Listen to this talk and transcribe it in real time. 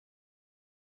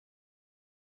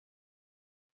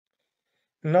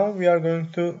Now we are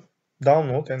going to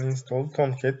download and install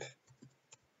Tomcat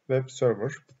web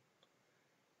server.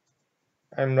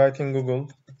 I'm writing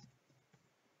Google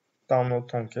download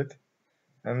Tomcat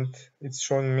and it's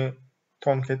showing me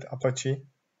Tomcat Apache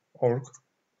org.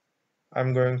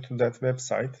 I'm going to that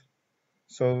website.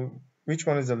 So which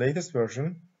one is the latest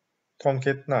version?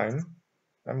 Tomcat 9.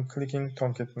 I'm clicking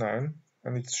Tomcat 9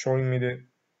 and it's showing me the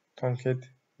Tomcat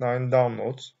 9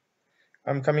 downloads.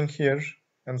 I'm coming here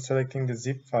and selecting the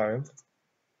zip file,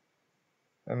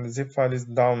 and the zip file is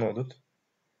downloaded.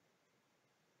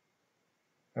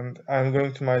 And I'm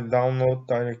going to my download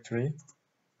directory,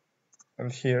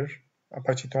 and here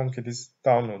Apache Tomcat is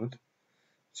downloaded.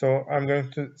 So I'm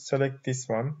going to select this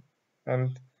one,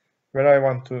 and where I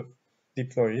want to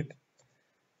deploy it,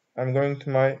 I'm going to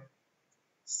my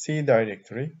C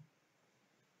directory,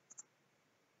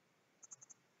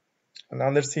 and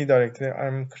under C directory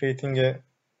I'm creating a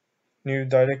new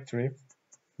directory,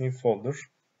 new folder.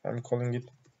 I'm calling it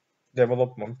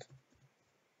development.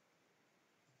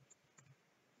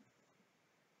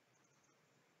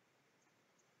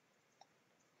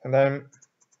 And I'm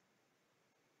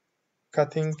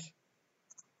cutting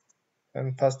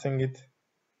and pasting it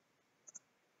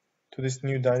to this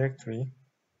new directory.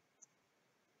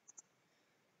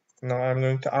 Now I'm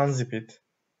going to unzip it.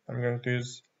 I'm going to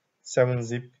use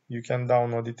 7-zip. You can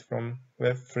download it from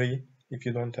web free if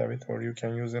you don't have it, or you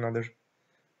can use another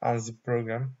unzip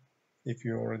program if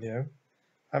you already have.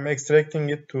 I'm extracting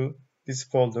it to this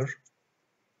folder.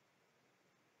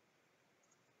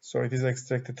 So it is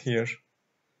extracted here.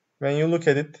 When you look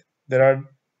at it, there are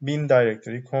bin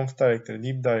directory, conf directory,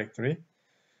 lib directory,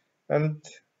 and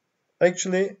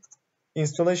actually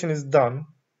installation is done.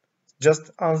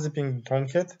 Just unzipping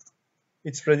Tomcat,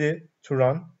 it's ready to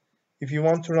run. If you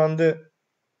want to run the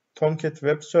Tomcat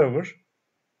web server,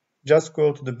 just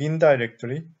go to the bin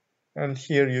directory, and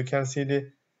here you can see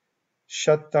the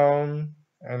shutdown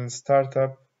and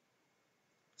startup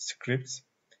scripts.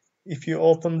 If you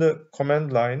open the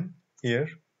command line here,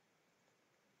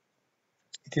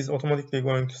 it is automatically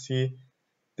going to see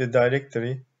the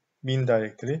directory, bin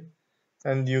directory,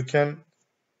 and you can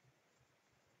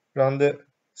run the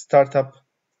startup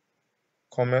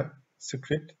command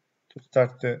script to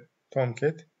start the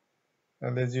Tomcat.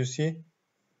 And as you see,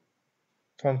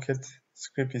 Tomcat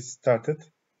script is started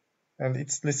and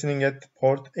it's listening at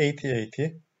port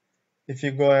 8080. If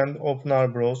you go and open our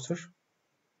browser,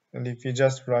 and if you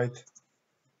just write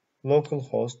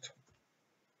localhost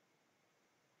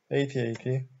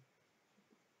 8080,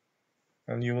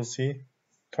 and you will see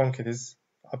Tomcat is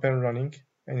up and running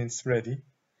and it's ready.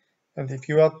 And if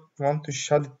you want to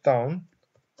shut it down,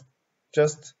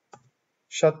 just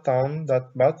shut down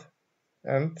that bot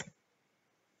and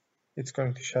it's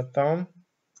going to shut down.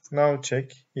 Now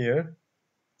check here,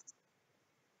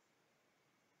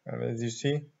 and as you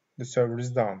see, the server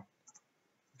is down.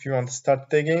 If you want to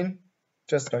start it again,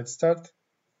 just write start,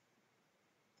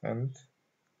 and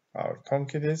our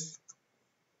Tomcat is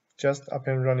just up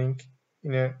and running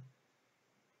in a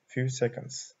few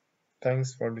seconds.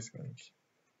 Thanks for listening.